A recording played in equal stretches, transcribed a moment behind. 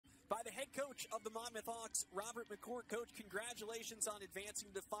head coach of the Monmouth Hawks, Robert McCourt. Coach, congratulations on advancing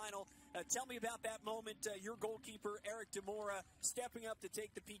to the final. Tell me about that moment, your goalkeeper, Eric DeMora, stepping up to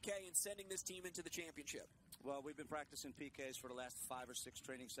take the PK and sending this team into the championship. Well, we've been practicing PKs for the last 5 or 6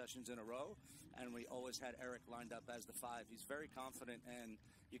 training sessions in a row, and we always had Eric lined up as the 5. He's very confident, and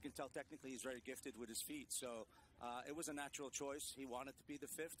you can tell technically he's very gifted with his feet. So it was a natural choice. He wanted to be the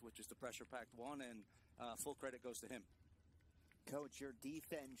 5th, which is the pressure-packed one, and full credit goes to him. Coach, your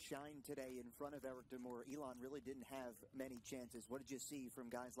defense shined today in front of Eric DeMora. Elon really didn't have many chances. What did you see from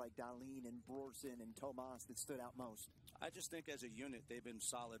guys like Darlene and Brorson and Tomas that stood out most? I just think as a unit, they've been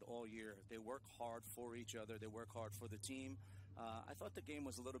solid all year. They work hard for each other. They work hard for the team. I thought the game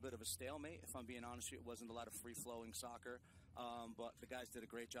was a little bit of a stalemate. If I'm being honest with you, it wasn't a lot of free-flowing soccer. But the guys did a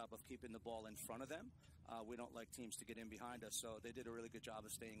great job of keeping the ball in front of them. We don't like teams to get in behind us, so they did a really good job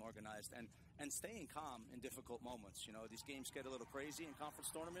of staying organized and staying calm in difficult moments. You know, these games get a little crazy in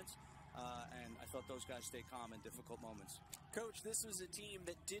conference tournaments, and I thought those guys stayed calm in difficult moments. Coach, this was a team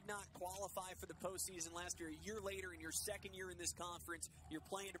that did not qualify for the postseason last year. A year later, in your second year in this conference, you're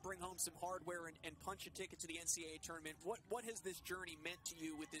playing to bring home some hardware and punch a ticket to the NCAA tournament. What has this journey meant to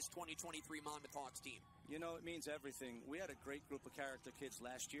you with this 2023 Monmouth Hawks team? You know, it means everything. We had a great group of character kids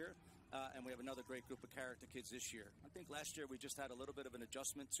last year, and we have another great group of character kids this year. I think last year we just had a little bit of an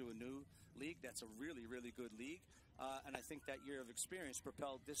adjustment to a new league that's a really, really good league, and I think that year of experience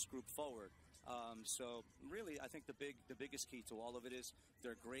propelled this group forward. So really, I think the biggest key to all of it is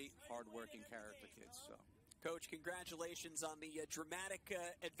they're great, hard-working character kids. So. Coach, congratulations on the dramatic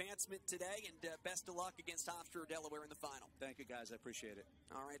advancement today, and best of luck against Hofstra, Delaware in the final. Thank you, guys. I appreciate it.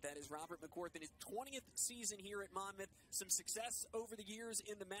 All right, that is Robert McCourt in his 20th season here at Monmouth. Some success over the years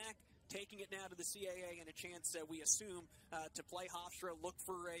in the MAC, taking it now to the CAA, and a chance, we assume, to play Hofstra. Look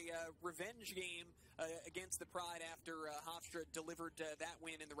for a revenge game against the Pride after Hofstra delivered that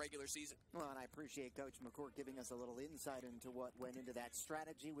win in the regular season. Well, and I appreciate Coach McCourt giving us a little insight into what went into that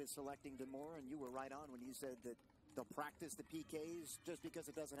strategy with selecting DeMora, and you were right on when you said that they'll practice the PKs just because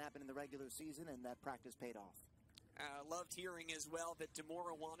it doesn't happen in the regular season, and that practice paid off. Loved hearing as well that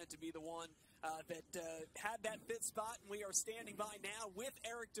DeMora wanted to be the one that had that 5th spot, and we are standing by now with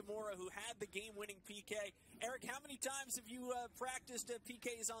Eric DeMora, who had the game-winning PK. Eric, how many times have you practiced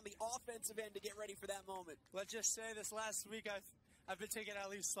PKs on the offensive end to get ready for that moment? Let's just say this last week I've been taking at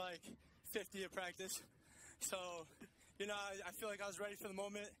least like 50 at practice. So, you know, I feel like I was ready for the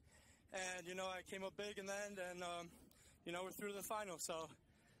moment, and, you know, I came up big in the end, and, you know, we're through to the final, so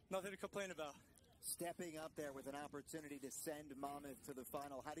nothing to complain about. Stepping up there with an opportunity to send Monmouth to the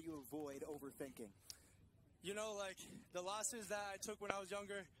final, how do you avoid overthinking? You know, like, the losses that I took when I was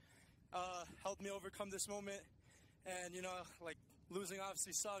younger helped me overcome this moment. And, you know, like, losing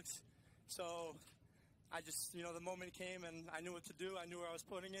obviously sucks. So I just, you know, the moment came and I knew what to do. I knew where I was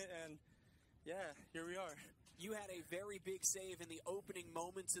putting it. And, yeah, here we are. You had a very big save in the opening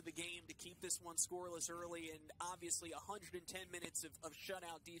moments of the game to keep this one scoreless early, and obviously 110 minutes of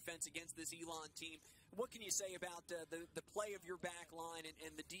shutout defense against this Elon team. What can you say about the play of your back line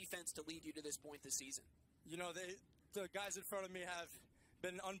and the defense to lead you to this point this season? You know, the guys in front of me have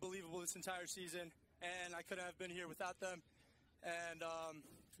been unbelievable this entire season, and I couldn't have been here without them. And,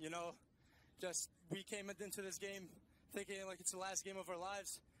 you know, just we came into this game thinking like it's the last game of our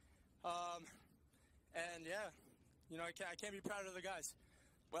lives. And, yeah, you know, I can't be prouder of the guys.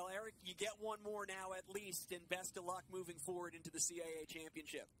 Well, Eric, you get one more now at least, and best of luck moving forward into the CAA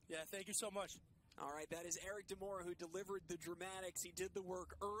championship. Yeah, thank you so much. All right, that is Eric DeMora, who delivered the dramatics. He did the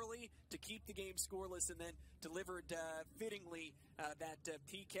work early to keep the game scoreless and then delivered fittingly that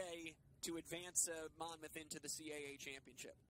PK to advance Monmouth into the CAA championship.